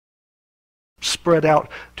spread out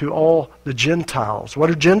to all the Gentiles. What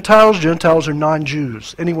are Gentiles? Gentiles are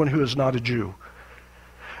non-Jews, anyone who is not a Jew.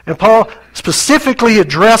 And Paul specifically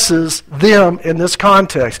addresses them in this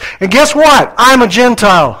context. And guess what? I'm a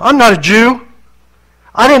Gentile. I'm not a Jew.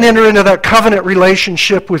 I didn't enter into that covenant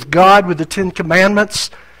relationship with God with the Ten Commandments.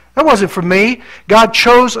 That wasn't for me. God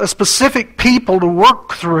chose a specific people to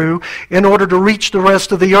work through in order to reach the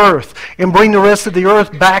rest of the earth and bring the rest of the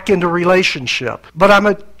earth back into relationship. But I'm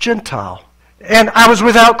a Gentile. And I was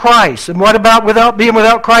without Christ. And what about being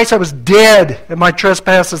without Christ? I was dead in my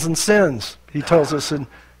trespasses and sins. He tells us in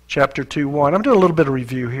chapter 2:1. I'm doing a little bit of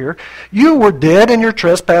review here. You were dead in your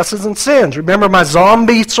trespasses and sins. Remember my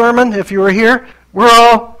zombie sermon, if you were here? We're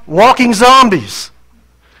all walking zombies.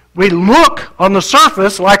 We look on the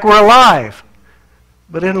surface like we're alive.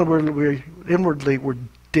 But inwardly we're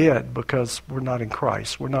dead because we're not in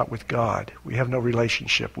Christ. We're not with God. We have no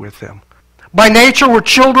relationship with Him. By nature, we're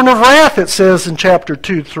children of wrath, it says in chapter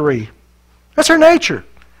 2:3. That's our nature.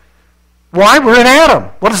 Why? We're in Adam.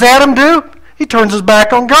 What does Adam do? He turns his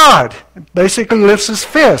back on God. Basically lifts his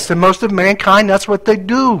fist. And most of mankind, that's what they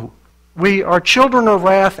do. We are children of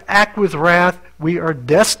wrath, act with wrath. We are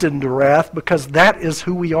destined to wrath because that is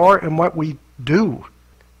who we are and what we do.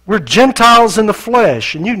 We're Gentiles in the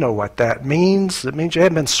flesh, and you know what that means. It means you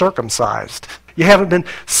haven't been circumcised. You haven't been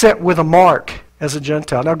set with a mark as a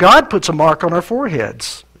Gentile. Now, God puts a mark on our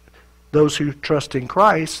foreheads, those who trust in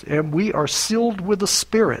Christ, and we are sealed with the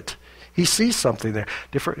Spirit. He sees something there.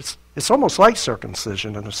 Different. It's almost like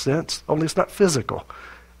circumcision in a sense, only it's not physical.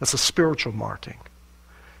 It's a spiritual marking.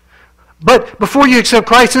 But before you accept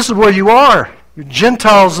Christ, this is where you are. You're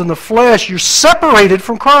Gentiles in the flesh. You're separated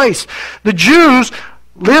from Christ. The Jews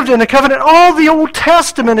lived in a covenant. All the Old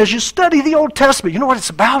Testament, as you study the Old Testament, you know what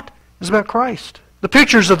it's about? It's about Christ. The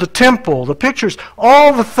pictures of the temple, the pictures,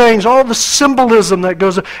 all the things, all the symbolism that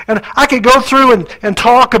goes on. And I could go through and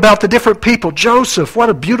talk about the different people. Joseph,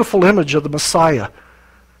 what a beautiful image of the Messiah.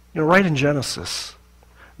 You know, right in Genesis.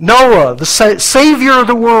 Noah, the Savior of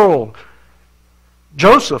the world.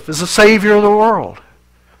 Joseph is the Savior of the world.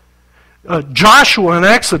 Joshua in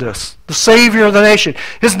Exodus, the Savior of the nation.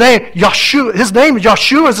 His name, Yeshua,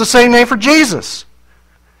 is the same name for Jesus.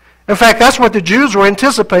 In fact, that's what the Jews were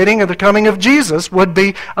anticipating, of the coming of Jesus would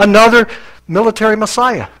be another military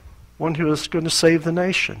Messiah, one who is going to save the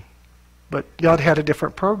nation. But God had a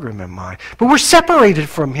different program in mind. But we're separated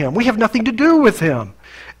from Him. We have nothing to do with Him.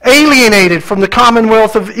 Alienated from the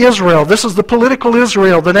commonwealth of Israel. This is the political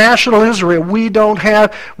Israel, the national Israel.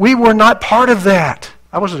 We were not part of that.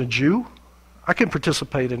 I wasn't a Jew. I couldn't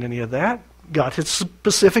participate in any of that. God had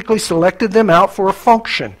specifically selected them out for a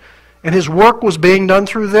function, and His work was being done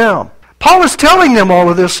through them. Paul is telling them all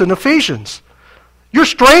of this in Ephesians. You're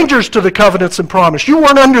strangers to the covenants and promise. You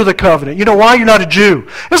weren't under the covenant. You know why? You're not a Jew.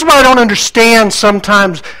 This is why I don't understand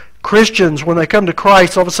sometimes Christians, when they come to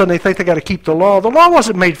Christ, all of a sudden they think they got to keep the law. The law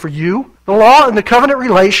wasn't made for you. The law and the covenant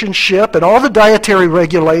relationship and all the dietary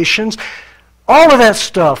regulations, all of that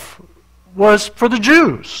stuff was for the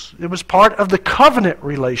Jews. It was part of the covenant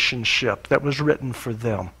relationship that was written for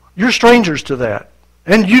them. You're strangers to that.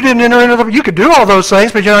 And you didn't enter into you could do all those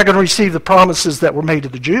things, but you're not going to receive the promises that were made to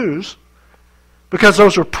the Jews, because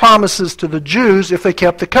those were promises to the Jews if they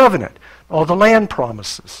kept the covenant. All the land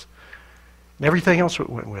promises. And everything else that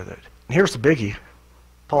went with it. And here's the biggie.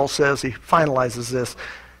 Paul says, he finalizes this.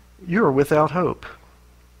 You are without hope.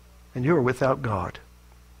 And you are without God.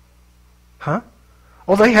 Huh?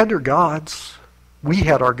 Well, they had their gods. We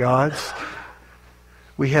had our gods.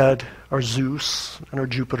 We had our Zeus and our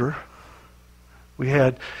Jupiter. We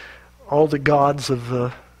had all the gods of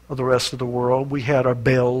the rest of the world. We had our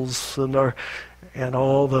Baals and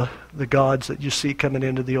all the gods that you see coming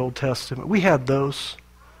into the Old Testament. We had those.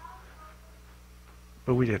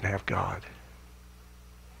 But we didn't have God.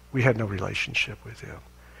 We had no relationship with Him.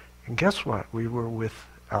 And guess what? We were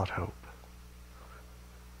without hope.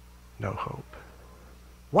 No hope.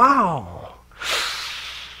 Wow!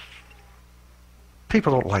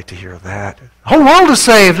 People don't like to hear that. The whole world is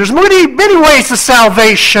saved. There's many ways to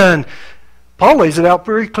salvation. Paul lays it out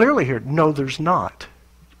very clearly here. No, there's not.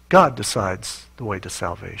 God decides the way to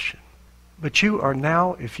salvation. But you are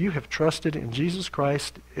now, if you have trusted in Jesus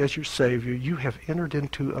Christ as your Savior, you have entered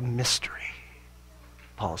into a mystery.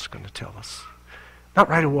 Paul's going to tell us. Not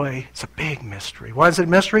right away. It's a big mystery. Why is it a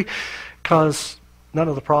mystery? Because none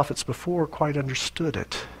of the prophets before quite understood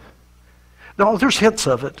it. No, there's hints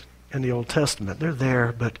of it in the Old Testament. They're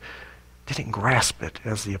there, but they didn't grasp it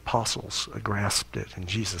as the apostles grasped it and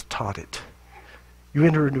Jesus taught it. You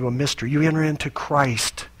enter into a mystery. You enter into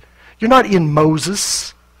Christ. You're not in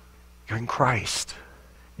Moses. You're in Christ.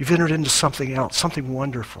 You've entered into something else, something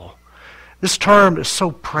wonderful. This term is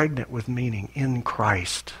so pregnant with meaning, in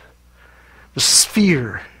Christ. The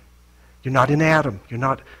sphere. You're not in Adam. You're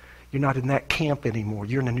not in that camp anymore.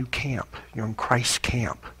 You're in a new camp. You're in Christ's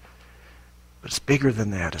camp. But it's bigger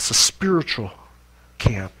than that. It's a spiritual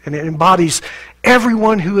camp. And it embodies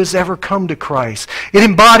everyone who has ever come to Christ. It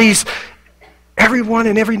embodies everyone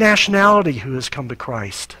in every nationality who has come to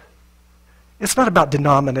Christ. It's not about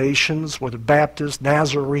denominations, whether Baptist,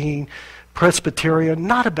 Nazarene, Presbyterian,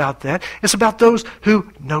 not about that. It's about those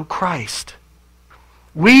who know Christ.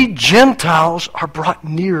 We Gentiles are brought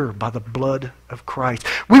near by the blood of Christ.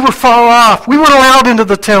 We were far off. We weren't allowed into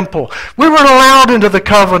the temple. We weren't allowed into the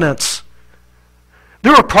covenants.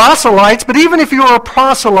 There were proselytes, but even if you were a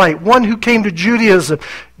proselyte, one who came to Judaism,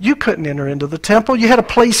 you couldn't enter into the temple. You had a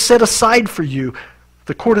place set aside for you,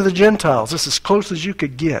 the court of the Gentiles. This is as close as you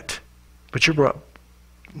could get. But you're brought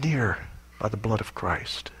near by the blood of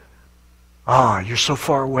Christ. You're so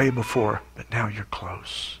far away before, but now you're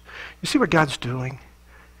close. You see what God's doing?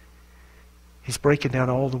 He's breaking down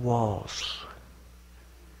all the walls.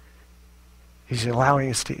 He's allowing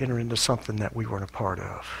us to enter into something that we weren't a part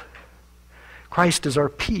of. Christ is our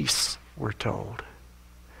peace, we're told.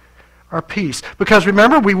 Our peace. Because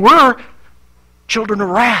remember, we were children of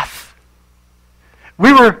wrath.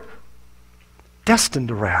 We were destined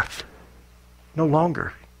to wrath. No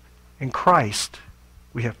longer. In Christ,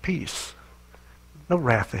 we have peace. No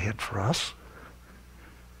wrath ahead for us.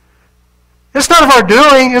 It's not of our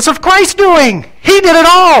doing, it's of Christ's doing. He did it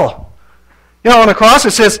all. On the cross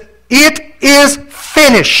it says, "It is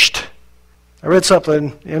finished." I read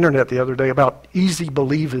something on the internet the other day about easy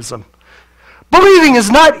believism. Believing is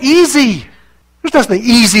not easy. There's nothing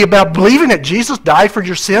easy about believing that Jesus died for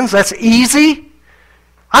your sins. That's easy.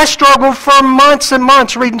 I struggled for months and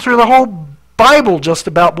months reading through the whole Bible just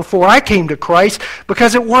about before I came to Christ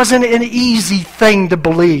because it wasn't an easy thing to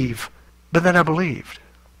believe. But then I believed.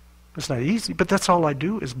 It's not easy, but that's all I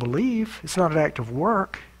do is believe. It's not an act of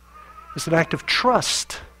work. It's an act of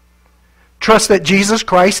trust. Trust that Jesus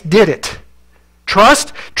Christ did it.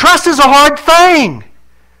 Trust is a hard thing.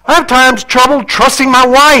 I have times trouble trusting my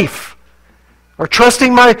wife, or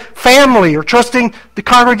trusting my family, or trusting the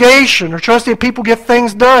congregation, or trusting people get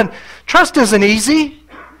things done. Trust isn't easy.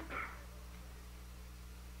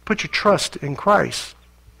 Put your trust in Christ.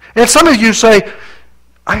 And some of you say,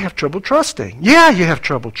 I have trouble trusting. Yeah, you have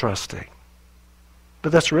trouble trusting.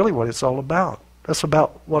 But that's really what it's all about. That's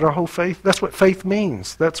about what our whole faith, that's what faith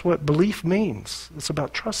means. That's what belief means. It's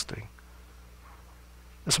about trusting.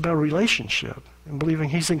 It's about a relationship and believing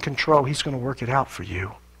He's in control. He's going to work it out for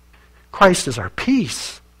you. Christ is our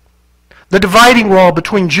peace. The dividing wall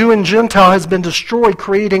between Jew and Gentile has been destroyed,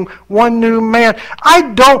 creating one new man.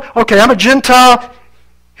 I'm a Gentile.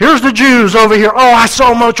 Here's the Jews over here. I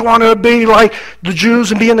so much want to be like the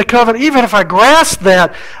Jews and be in the covenant. Even if I grasp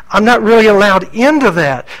that, I'm not really allowed into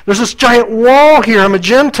that. There's this giant wall here. I'm a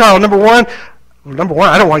Gentile. Number one,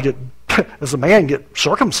 I don't want to as a man, get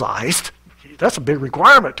circumcised. That's a big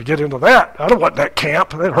requirement to get into that. I don't want that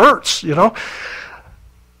camp. That hurts,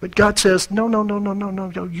 But God says, no,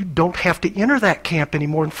 you don't have to enter that camp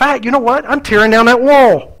anymore. In fact, you know what? I'm tearing down that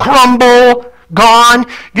wall. Crumble, gone.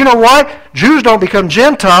 You know what? Jews don't become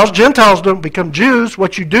Gentiles. Gentiles don't become Jews.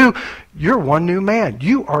 What you do, you're one new man.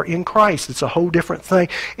 You are in Christ. It's a whole different thing.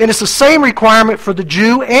 And it's the same requirement for the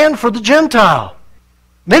Jew and for the Gentile.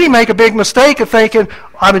 Many make a big mistake of thinking,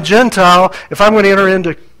 I'm a Gentile. If I'm going to enter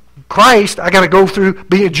into Christ, I got to go through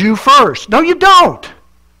being a Jew first. No, you don't.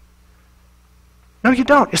 No, you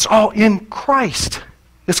don't. It's all in Christ.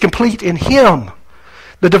 It's complete in Him.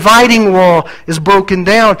 The dividing wall is broken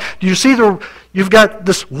down. Do you see you've got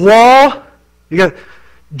this wall? You got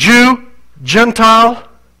Jew, Gentile.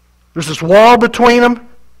 There's this wall between them.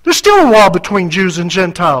 There's still a wall between Jews and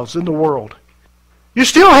Gentiles in the world. You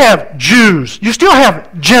still have Jews. You still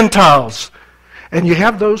have Gentiles. And you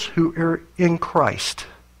have those who are in Christ.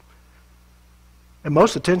 And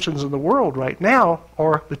most of the tensions in the world right now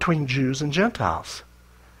are between Jews and Gentiles.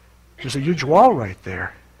 There's a huge wall right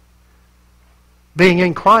there. Being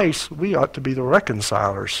in Christ, we ought to be the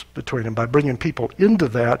reconcilers between them. By bringing people into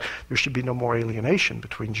that, there should be no more alienation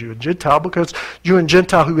between Jew and Gentile, because Jew and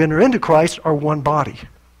Gentile who enter into Christ are one body.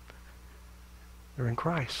 They're in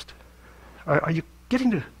Christ. Are you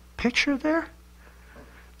getting the picture there?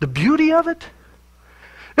 The beauty of it?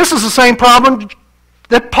 This is the same problem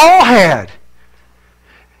that Paul had.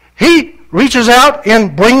 He reaches out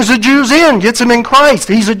and brings the Jews in, gets them in Christ.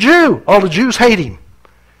 He's a Jew. All the Jews hate him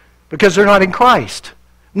because they're not in Christ.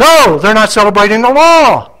 No, they're not celebrating the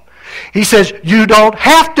law. He says, you don't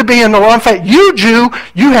have to be in the law. In fact, you Jew,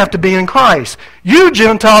 you have to be in Christ. You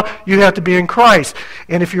Gentile, you have to be in Christ.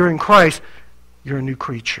 And if you're in Christ, You're a new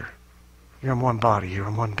creature. You're in one body. You're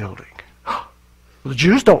in one building. Well, the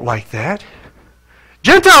Jews don't like that.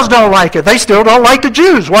 Gentiles don't like it. They still don't like the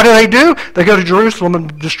Jews. What do? They go to Jerusalem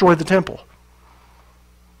and destroy the temple.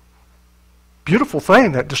 Beautiful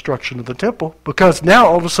thing, that destruction of the temple, because now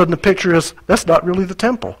all of a sudden the picture is, that's not really the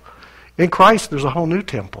temple. In Christ, there's a whole new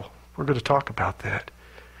temple. We're going to talk about that.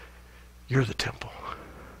 You're the temple.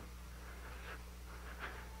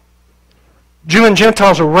 Jew and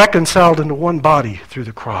Gentiles are reconciled into one body through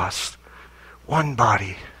the cross. One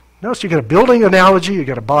body. Notice you got a building analogy, you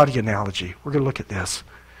got a body analogy. We're going to look at this.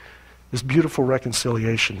 This beautiful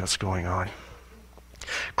reconciliation that's going on.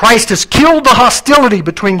 Christ has killed the hostility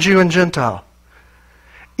between Jew and Gentile.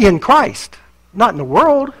 In Christ. Not in the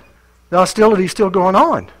world. The hostility is still going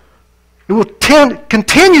on. It will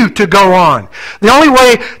continue to go on. The only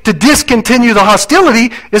way to discontinue the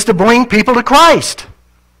hostility is to bring people to Christ.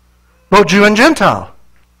 Both Jew and Gentile.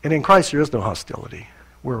 And in Christ there is no hostility.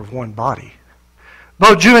 We're of one body.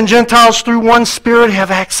 Both Jew and Gentiles through one Spirit have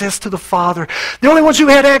access to the Father. The only ones who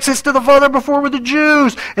had access to the Father before were the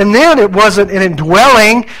Jews. And then it wasn't an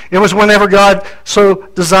indwelling. It was whenever God so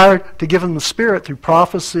desired to give them the Spirit through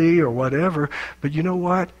prophecy or whatever. But you know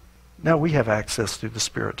what? Now we have access through the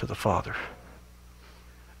Spirit to the Father.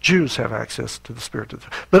 Jews have access to the Spirit.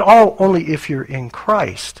 But only if you're in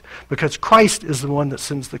Christ. Because Christ is the one that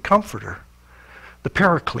sends the Comforter, the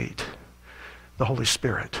Paraclete, the Holy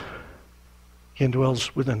Spirit. He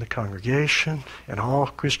indwells within the congregation and all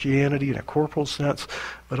Christianity in a corporal sense,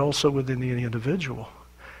 but also within the individual.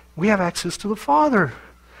 We have access to the Father.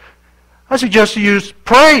 I suggest you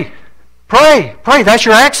pray. Pray. Pray. That's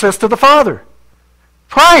your access to the Father.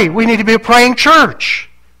 Pray. We need to be a praying church.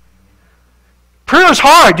 Prayer is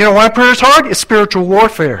hard. You know why prayer is hard? It's spiritual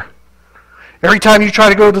warfare. Every time you try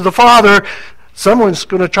to go to the Father, someone's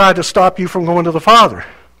going to try to stop you from going to the Father.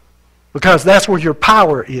 Because that's where your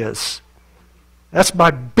power is. That's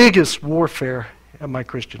my biggest warfare in my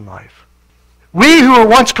Christian life. We who were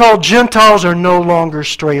once called Gentiles are no longer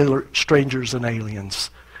strangers and aliens.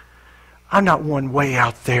 I'm not one way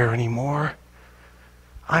out there anymore.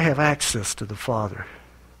 I have access to the Father.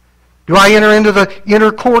 Do I enter into the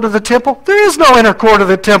inner court of the temple? There is no inner court of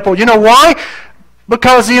the temple. You know why?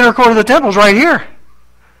 Because the inner court of the temple is right here.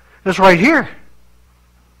 It's right here.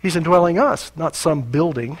 He's indwelling us, not some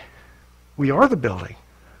building. We are the building.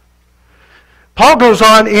 Paul goes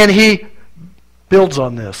on and he builds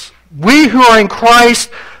on this. We who are in Christ,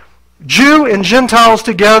 Jew and Gentiles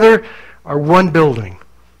together, are one building,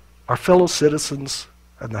 are fellow citizens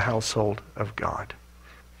in the household of God.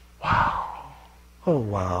 Wow. Oh,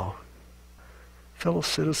 wow. Fellow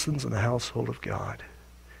citizens in the household of God.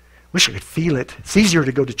 Wish I could feel it. It's easier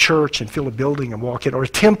to go to church and feel a building and walk in, or a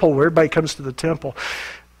temple where everybody comes to the temple.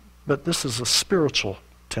 But this is a spiritual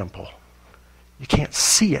temple. You can't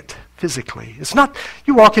see it physically. It's not,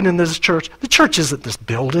 you walk in this church, the church isn't this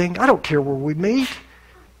building. I don't care where we meet.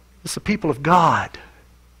 It's the people of God.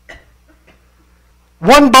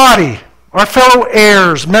 One body, our fellow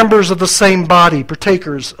heirs, members of the same body,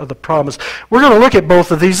 partakers of the promise. We're going to look at both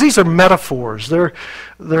of these. These are metaphors.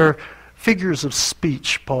 They're figures of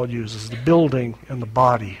speech Paul uses, the building and the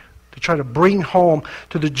body, to try to bring home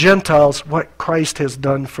to the Gentiles what Christ has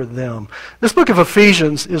done for them. This book of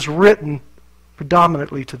Ephesians is written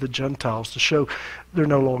predominantly to the Gentiles to show they're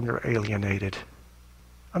no longer alienated.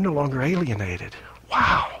 I'm no longer alienated.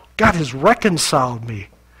 Wow. God has reconciled me.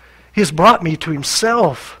 He has brought me to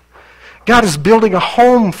himself. God is building a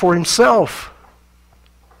home for himself.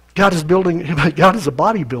 God is a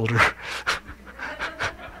bodybuilder.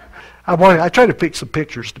 I tried to pick some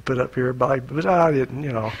pictures to put up here, but I didn't,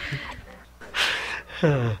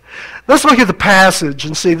 Let's look at the passage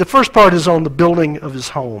and see. The first part is on the building of his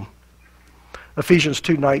home. Ephesians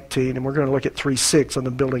 2:19, and we're going to look at 3:6 on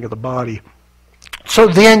the building of the body. So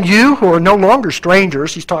then you who are no longer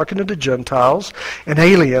strangers, he's talking to the Gentiles and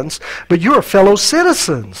aliens, but you are fellow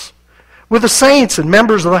citizens with the saints and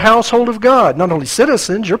members of the household of God. Not only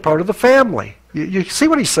citizens, you're part of the family. You see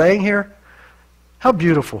what he's saying here? How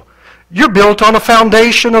beautiful. You're built on a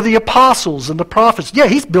foundation of the apostles and the prophets. Yeah,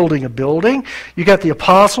 he's building a building. You got the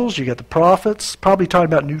apostles, you got the prophets, probably talking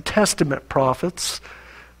about New Testament prophets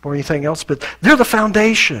or anything else, but they're the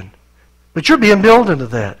foundation. But you're being built into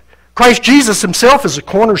that. Christ Jesus himself is a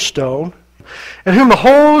cornerstone, in whom the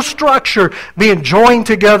whole structure, being joined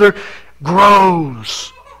together,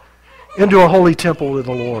 grows into a holy temple of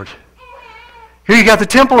the Lord. Here you got the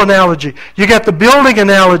temple analogy. You got the building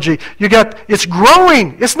analogy. It's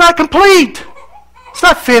growing. It's not complete. It's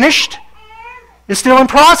not finished. It's still in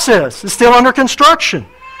process. It's still under construction.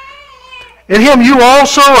 In him you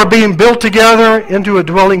also are being built together into a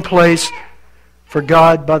dwelling place for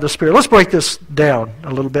God by the Spirit. Let's break this down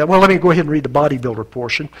a little bit. Well, let me go ahead and read the bodybuilder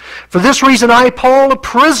portion. For this reason, I, Paul, a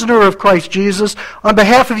prisoner of Christ Jesus, on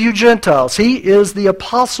behalf of you Gentiles. He is the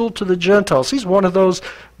apostle to the Gentiles. He's one of those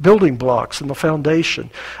building blocks in the foundation.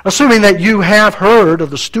 Assuming that you have heard of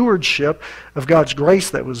the stewardship of God's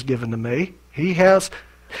grace that was given to me. He has.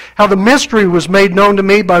 How the mystery was made known to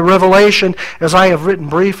me by revelation, as I have written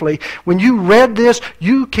briefly. When you read this,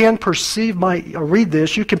 you can perceive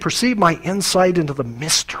you can perceive my insight into the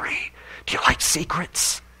mystery. Do you like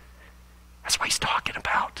secrets? That's what he's talking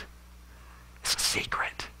about. It's a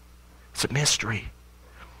secret. It's a mystery.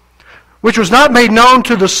 Which was not made known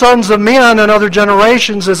to the sons of men in other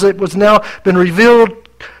generations, as it was now been revealed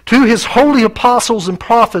to his holy apostles and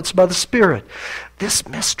prophets by the Spirit. This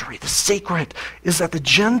mystery, the secret, is that the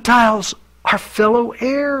Gentiles are fellow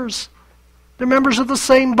heirs. They're members of the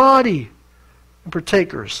same body and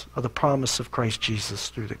partakers of the promise of Christ Jesus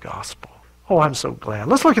through the gospel. Oh, I'm so glad.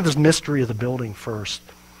 Let's look at this mystery of the building first.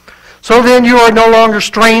 So then you are no longer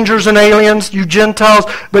strangers and aliens, you Gentiles,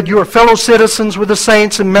 but you are fellow citizens with the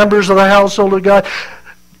saints and members of the household of God.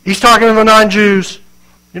 He's talking to the non-Jews.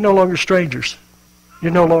 You're no longer strangers.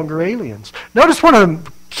 You're no longer aliens. Notice one of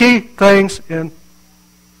the key things in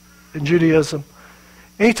Judaism.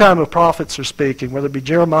 Anytime the prophets are speaking, whether it be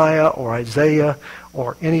Jeremiah or Isaiah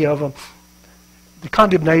or any of them, the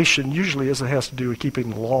condemnation usually has to do with keeping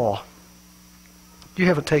the law. You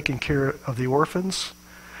haven't taken care of the orphans,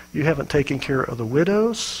 you haven't taken care of the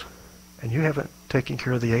widows, and you haven't taken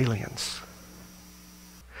care of the aliens.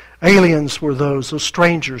 Aliens were those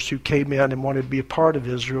strangers who came in and wanted to be a part of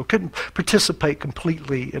Israel, couldn't participate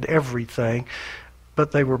completely in everything,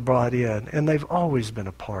 but they were brought in, and they've always been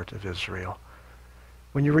a part of Israel.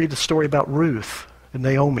 When you read the story about Ruth and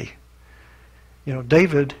Naomi,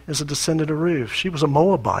 David is a descendant of Ruth. She was a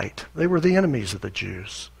Moabite. They were the enemies of the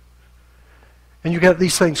Jews. And you got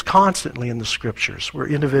these things constantly in the Scriptures where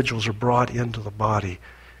individuals are brought into the body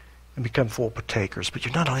and become full partakers, but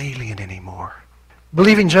you're not an alien anymore.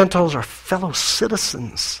 Believing Gentiles are fellow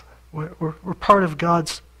citizens. We're part of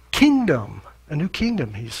God's kingdom, a new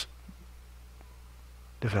kingdom He's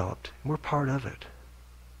developed. And we're part of it.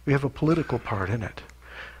 We have a political part in it.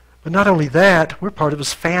 But not only that, we're part of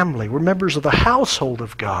His family. We're members of the household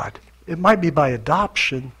of God. It might be by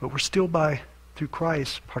adoption, but we're still through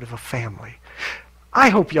Christ, part of a family. I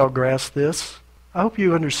hope y'all grasp this. I hope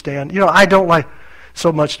you understand. I don't like so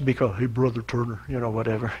much to be called, hey, Brother Turner,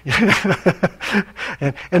 whatever.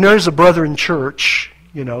 and there's a brother in church,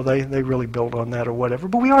 they really build on that or whatever.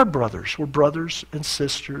 But we are brothers. We're brothers and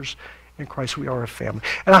sisters in Christ. We are a family.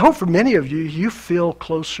 And I hope for many of you, you feel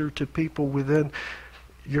closer to people within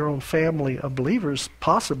your own family of believers,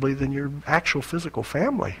 possibly, than your actual physical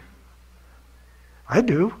family. I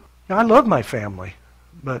do. I love my family.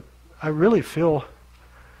 But I really feel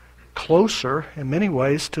closer in many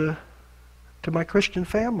ways to my Christian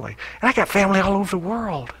family. And I got family all over the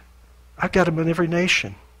world. I've got them in every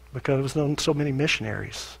nation because I was known so many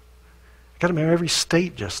missionaries. I got them in every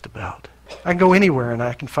state just about. I can go anywhere and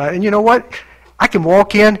I can find. And you know what? I can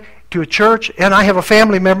walk in to a church and I have a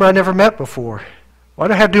family member I never met before. Well, I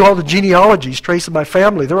don't have to do all the genealogies tracing my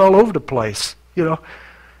family. They're all over the place.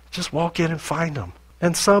 Just walk in and find them.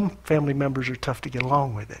 And some family members are tough to get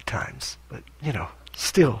along with at times. But,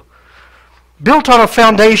 still. Built on a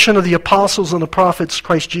foundation of the apostles and the prophets,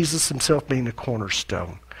 Christ Jesus Himself being the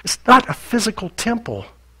cornerstone. It's not a physical temple.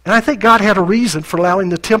 And I think God had a reason for allowing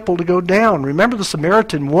the temple to go down. Remember the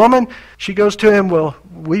Samaritan woman? She goes to Him, well,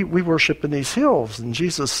 we worship in these hills. And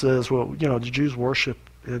Jesus says, well, the Jews worship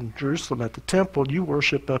in Jerusalem at the temple. You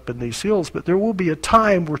worship up in these hills. But there will be a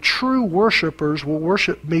time where true worshipers will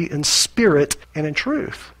worship me in spirit and in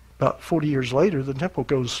truth. About 40 years later, the temple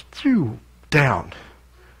goes down.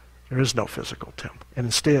 There is no physical temple. And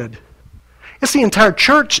instead, it's the entire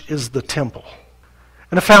church is the temple.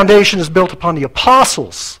 And the foundation is built upon the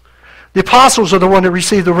apostles. The apostles are the one that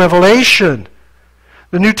receive the revelation.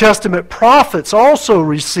 The New Testament prophets also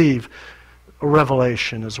receive a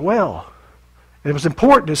revelation as well. And it was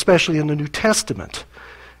important, especially in the New Testament,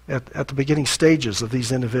 at the beginning stages of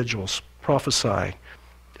these individuals prophesying.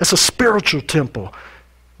 It's a spiritual temple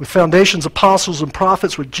with foundations, apostles, and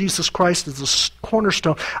prophets, with Jesus Christ as the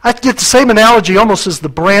cornerstone. I get the same analogy almost as the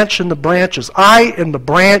branch and the branches. I am the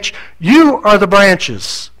branch. You are the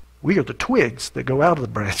branches. We are the twigs that go out of the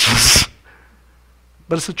branches.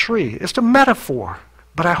 But it's a tree. It's a metaphor.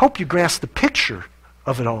 But I hope you grasp the picture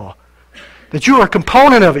of it all. That you are a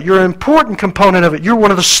component of it. You're an important component of it. You're one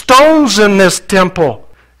of the stones in this temple,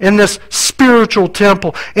 in this spiritual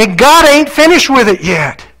temple. And God ain't finished with it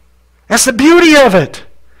yet. That's the beauty of it.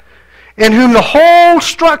 in whom the whole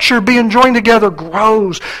structure being joined together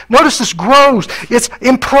grows. Notice this grows. It's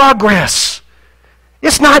in progress.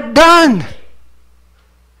 It's not done.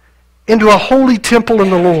 Into a holy temple in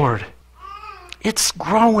the Lord. It's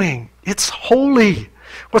growing. It's holy.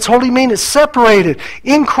 What's holy mean? It's separated.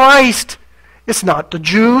 In Christ, it's not the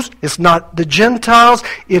Jews. It's not the Gentiles.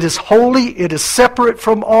 It is holy. It is separate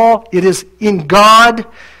from all. It is in God.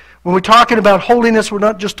 When we're talking about holiness, we're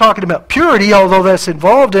not just talking about purity, although that's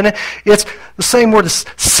involved in it. It's the same word as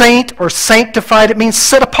saint or sanctified. It means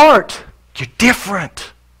set apart. You're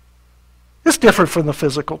different. It's different from the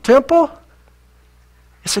physical temple.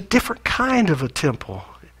 It's a different kind of a temple.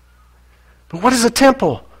 But what is a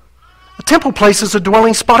temple? A temple place is a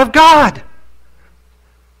dwelling spot of God.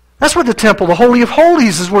 That's what the temple, the Holy of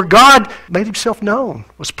Holies, is where God made himself known,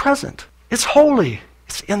 was present. It's holy.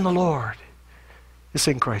 It's in the Lord. It's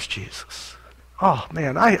in Christ Jesus. Oh,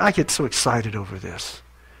 man, I get so excited over this.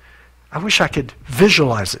 I wish I could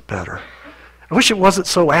visualize it better. I wish it wasn't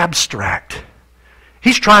so abstract.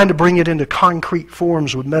 He's trying to bring it into concrete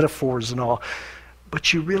forms with metaphors and all.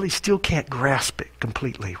 But you really still can't grasp it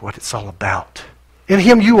completely, what it's all about. In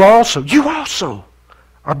him you also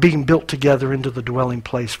are being built together into the dwelling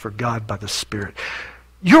place for God by the Spirit.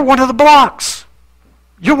 You're one of the blocks.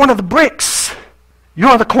 You're one of the bricks.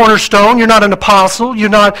 You're the cornerstone. You're not an apostle. You're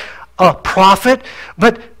not a prophet.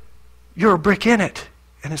 But you're a brick in it.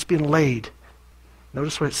 And it's being laid.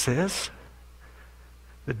 Notice what it says.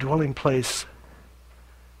 The dwelling place.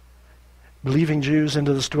 Believing Jews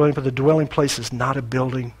into this dwelling, but the dwelling place is not a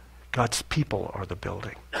building. God's people are the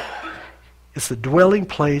building. It's the dwelling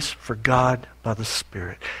place for God by the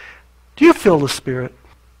Spirit. Do you feel the Spirit?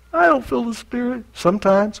 I don't feel the Spirit.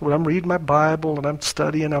 Sometimes when I'm reading my Bible and I'm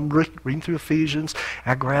studying, I'm reading through Ephesians,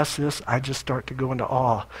 I grasp this, I just start to go into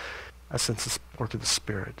awe. I sense the work of the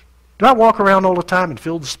Spirit. Do I walk around all the time and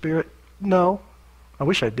feel the Spirit? No. I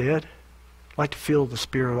wish I did. I like to feel the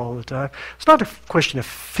Spirit all the time. It's not a question of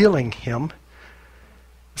feeling him.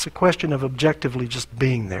 It's a question of objectively just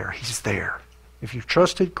being there. He's there. If you've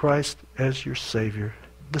trusted Christ as your Savior,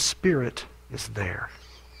 the Spirit is there.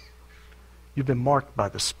 You've been marked by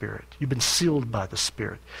the Spirit. You've been sealed by the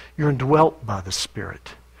Spirit. You're indwelt by the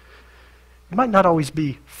Spirit. You might not always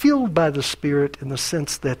be filled by the Spirit in the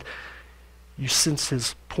sense that you sense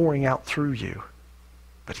his pouring out through you,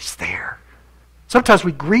 but he's there. Sometimes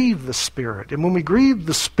we grieve the Spirit, and when we grieve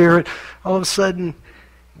the Spirit, all of a sudden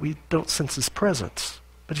we don't sense his presence,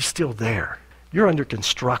 but he's still there. You're under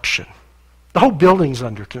construction. The whole building's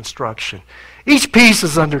under construction. Each piece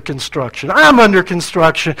is under construction. I'm under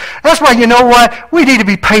construction. That's why, you know what? We need to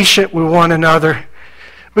be patient with one another,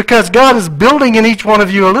 because God is building in each one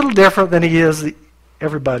of you a little different than he is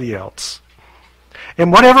everybody else.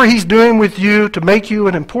 And whatever he's doing with you to make you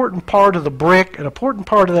an important part of the brick, an important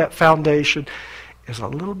part of that foundation, is a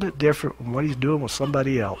little bit different from what he's doing with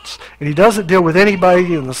somebody else. And he doesn't deal with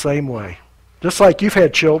anybody in the same way. Just like you've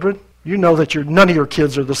had children, you know that none of your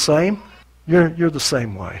kids are the same. You're the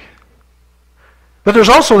same way. But there's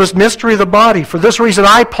also this mystery of the body. For this reason,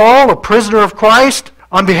 I, Paul, a prisoner of Christ,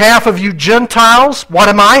 on behalf of you Gentiles, what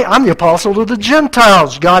am I? I'm the apostle to the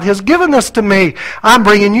Gentiles. God has given this to me. I'm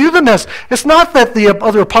bringing you the message. It's not that the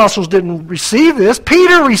other apostles didn't receive this.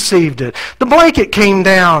 Peter received it. The blanket came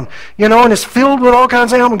down, and it's filled with all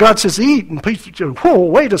kinds of animals. God says, eat. And Peter said, whoa,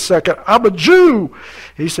 wait a second. I'm a Jew.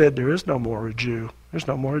 He said, there is no more a Jew. There's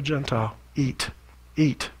no more a Gentile. Eat.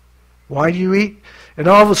 Eat. Why do you eat? And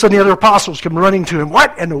all of a sudden the other apostles come running to him.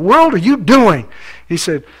 What in the world are you doing? He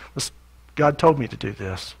said, God told me to do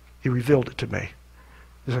this. He revealed it to me.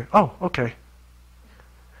 He said, oh, okay.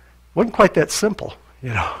 Wasn't quite that simple,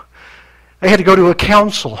 They had to go to a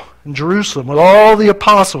council in Jerusalem with all the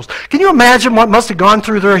apostles. Can you imagine what must have gone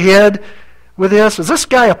through their head with this? Is this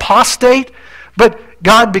guy apostate? But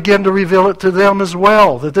God began to reveal it to them as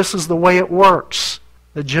well, that this is the way it works.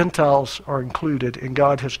 The Gentiles are included, and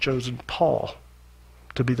God has chosen Paul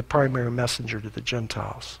to be the primary messenger to the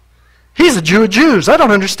Gentiles. He's a Jew of Jews. I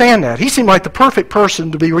don't understand that. He seemed like the perfect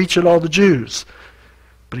person to be reaching all the Jews.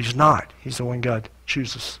 But he's not. He's the one God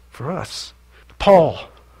chooses for us. Paul,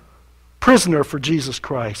 prisoner for Jesus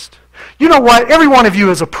Christ. You know what? Every one of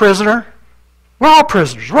you is a prisoner. We're all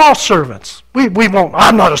prisoners. We're all servants. We won't.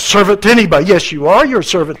 I'm not a servant to anybody. Yes, you are. You're a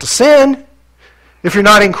servant to sin. If you're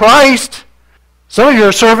not in Christ, some of you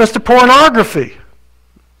are servants to pornography.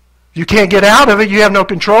 You can't get out of it. You have no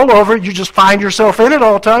control over it. You just find yourself in it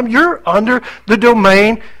all the time. You're under the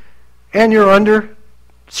domain, and you're under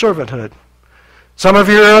servanthood. Some of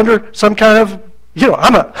you are under some kind of,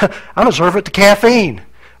 I'm a servant to caffeine.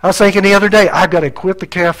 I was thinking the other day, I've got to quit the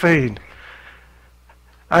caffeine.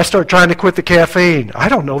 I start trying to quit the caffeine. I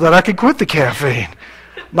don't know that I can quit the caffeine.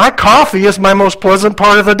 My coffee is my most pleasant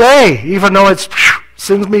part of the day, even though it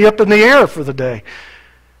sends me up in the air for the day.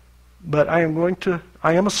 But I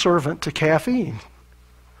am a servant to caffeine.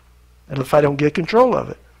 And if I don't get control of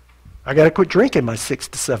it, I got to quit drinking my 6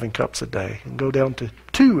 to 7 cups a day and go down to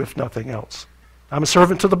 2 if nothing else. I'm a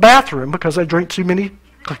servant to the bathroom because I drink too many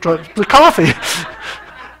the coffee.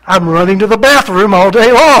 I'm running to the bathroom all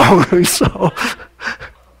day long. So,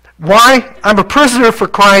 why? I'm a prisoner for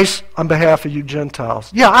Christ on behalf of you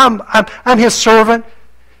Gentiles. Yeah, I'm his servant.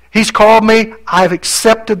 He's called me. I've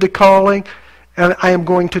accepted the calling, and I am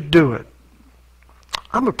going to do it.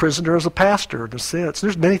 I'm a prisoner as a pastor in a sense.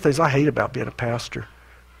 There's many things I hate about being a pastor.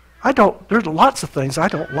 There's lots of things I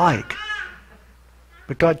don't like.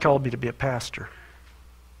 But God called me to be a pastor.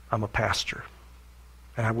 I'm a pastor.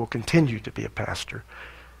 And I will continue to be a pastor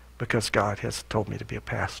because God has told me to be a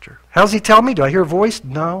pastor. How does he tell me? Do I hear a voice?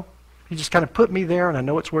 No. He just kind of put me there, and I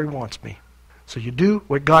know it's where he wants me. So you do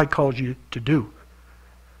what God called you to do.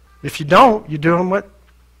 If you don't, you're doing what,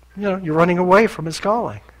 you're running away from his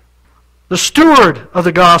calling. The steward of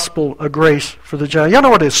the gospel of grace for the Gentiles. You know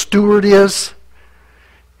what a steward is?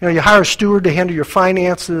 You hire a steward to handle your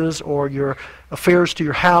finances or your affairs to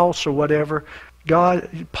your house or whatever.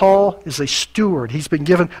 Paul is a steward. He's been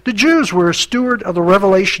given. The Jews were a steward of the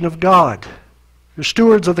revelation of God. They're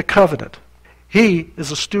stewards of the covenant. He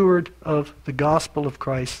is a steward of the gospel of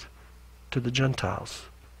Christ to the Gentiles.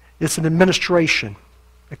 It's an administration,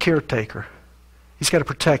 a caretaker. He's got to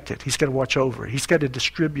protect it. He's got to watch over it. He's got to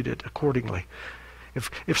distribute it accordingly.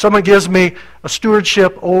 If someone gives me a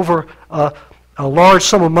stewardship over a large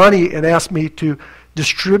sum of money and asks me to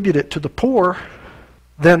distribute it to the poor,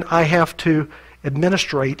 then I have to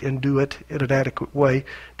administrate and do it in an adequate way,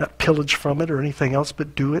 not pillage from it or anything else,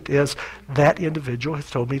 but do it as that individual has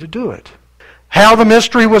told me to do it. How the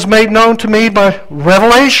mystery was made known to me by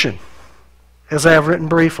revelation, as I have written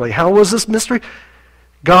briefly. How was this mystery?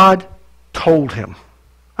 God told him.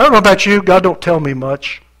 I don't know about you, God don't tell me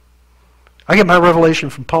much. I get my revelation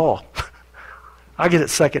from Paul. I get it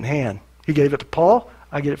secondhand. He gave it to Paul,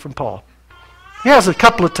 I get it from Paul. Yes, a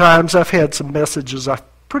couple of times I've had some messages I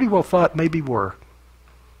pretty well thought maybe were.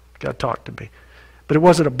 God talked to me. But it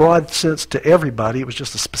wasn't a broad sense to everybody. It was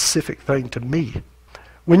just a specific thing to me.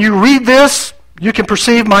 When you read this, you can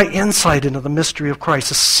perceive my insight into the mystery of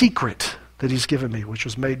Christ, a secret that he's given me, which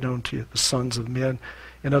was made known to the sons of men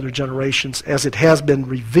in other generations, as it has been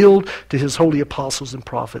revealed to his holy apostles and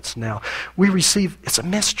prophets now. We receive, it's a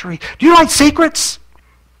mystery. Do you like secrets?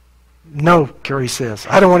 No, Carrie says.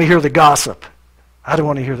 I don't want to hear the gossip. I don't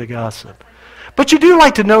want to hear the gossip. But you do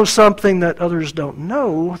like to know something that others don't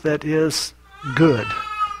know that is good.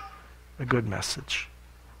 A good message.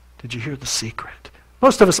 Did you hear the secret?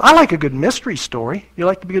 Most of us, I like a good mystery story. You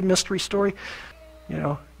like a good mystery story?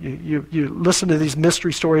 You listen to these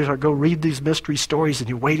mystery stories or go read these mystery stories and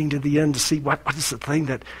you're waiting to the end to see what is the thing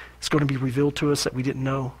that is going to be revealed to us that we didn't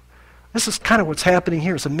know. This is kind of what's happening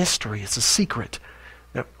here. It's a mystery. It's a secret.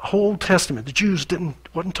 The whole Testament, the Jews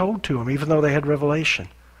wasn't told to them, even though they had revelation.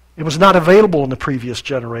 It was not available in the previous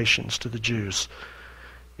generations to the Jews.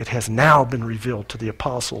 It has now been revealed to the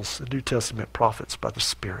apostles and New Testament prophets by the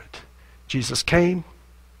Spirit. Jesus came,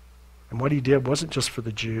 and what he did wasn't just for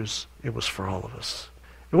the Jews, it was for all of us.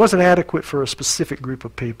 It wasn't adequate for a specific group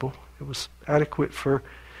of people. It was adequate for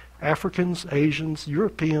Africans, Asians,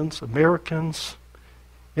 Europeans, Americans,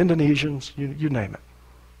 Indonesians, you name it.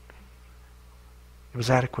 It was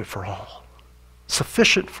adequate for all.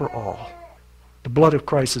 Sufficient for all. The blood of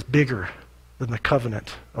Christ is bigger than the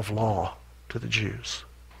covenant of law to the Jews.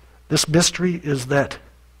 This mystery is that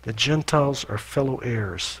the Gentiles are fellow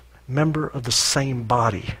heirs, member of the same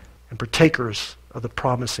body, and partakers of the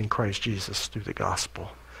promise in Christ Jesus through the gospel.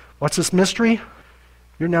 What's this mystery?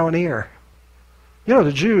 You're now an heir.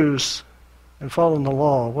 The Jews, in following the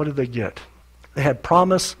law, what did they get? They had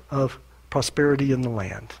promise of prosperity in the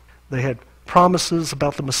land. They had promises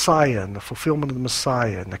about the Messiah and the fulfillment of the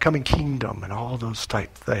Messiah and the coming kingdom and all those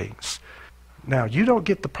type things. Now, you don't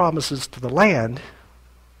get the promises to the land,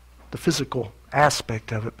 the physical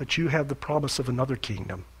aspect of it, but you have the promise of another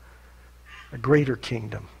kingdom, a greater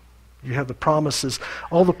kingdom. You have the promises,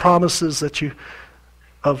 all the promises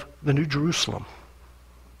of the New Jerusalem,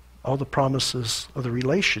 all the promises of the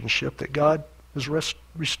relationship that God is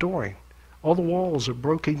restoring. All the walls are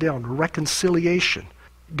broken down, reconciliation.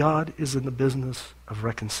 God is in the business of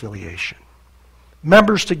reconciliation.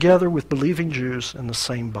 Members together with believing Jews in the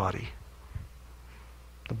same body,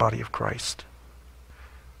 the body of Christ.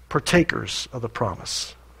 Partakers of the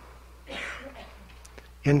promise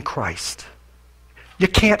in Christ. You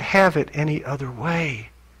can't have it any other way.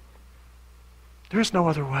 There is no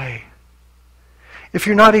other way. If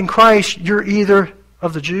you're not in Christ, you're either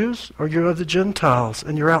of the Jews or you're of the Gentiles,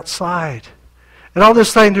 and you're outside. And all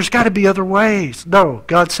this saying, there's got to be other ways. No,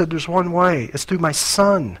 God said there's one way. It's through my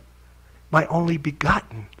Son, my only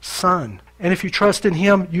begotten Son. And if you trust in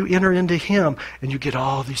Him, you enter into Him, and you get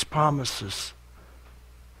all these promises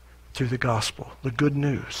through the gospel, the good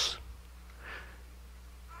news,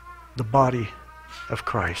 the body of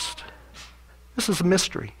Christ. This is a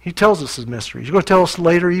mystery. He tells us it's a mystery. He's going to tell us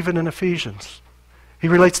later, even in Ephesians. He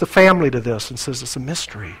relates the family to this and says it's a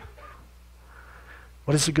mystery.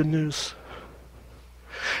 What is the good news?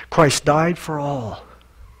 Christ died for all.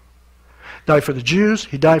 Died for the Jews,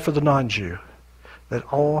 He died for the non-Jew, that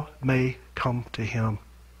all may come to Him.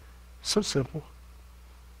 So simple.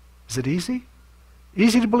 Is it easy?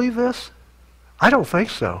 Easy to believe this? I don't think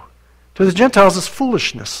so. To the Gentiles, it's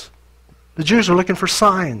foolishness. The Jews are looking for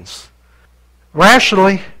signs.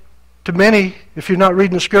 Rationally, to many, if you're not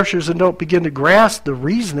reading the Scriptures and don't begin to grasp the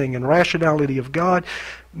reasoning and rationality of God,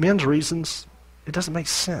 men's reasons, it doesn't make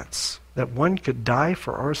sense that one could die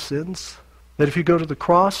for our sins. That if you go to the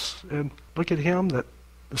cross and look at Him, that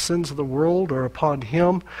the sins of the world are upon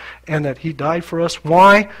Him, and that He died for us.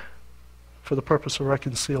 Why? For the purpose of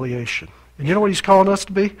reconciliation. And you know what He's calling us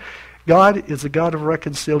to be? God is the God of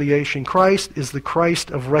reconciliation. Christ is the Christ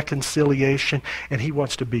of reconciliation, and He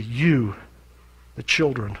wants to be you, the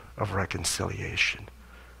children of reconciliation.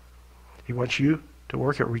 He wants you to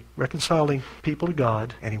work at reconciling people to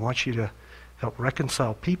God, and He wants you to help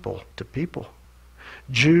reconcile people to people.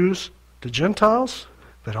 Jews to Gentiles,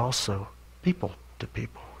 but also people to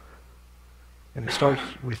people. And it starts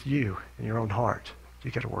with you in your own heart.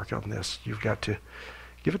 You've got to work on this. You've got to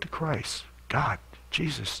give it to Christ. God,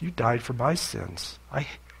 Jesus, you died for my sins. I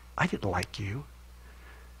didn't like you.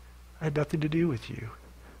 I had nothing to do with you.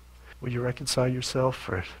 Will you reconcile yourself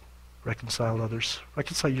or reconcile others?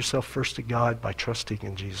 Reconcile yourself first to God by trusting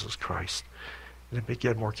in Jesus Christ. And then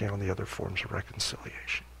begin working on the other forms of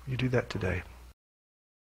reconciliation. You do that today.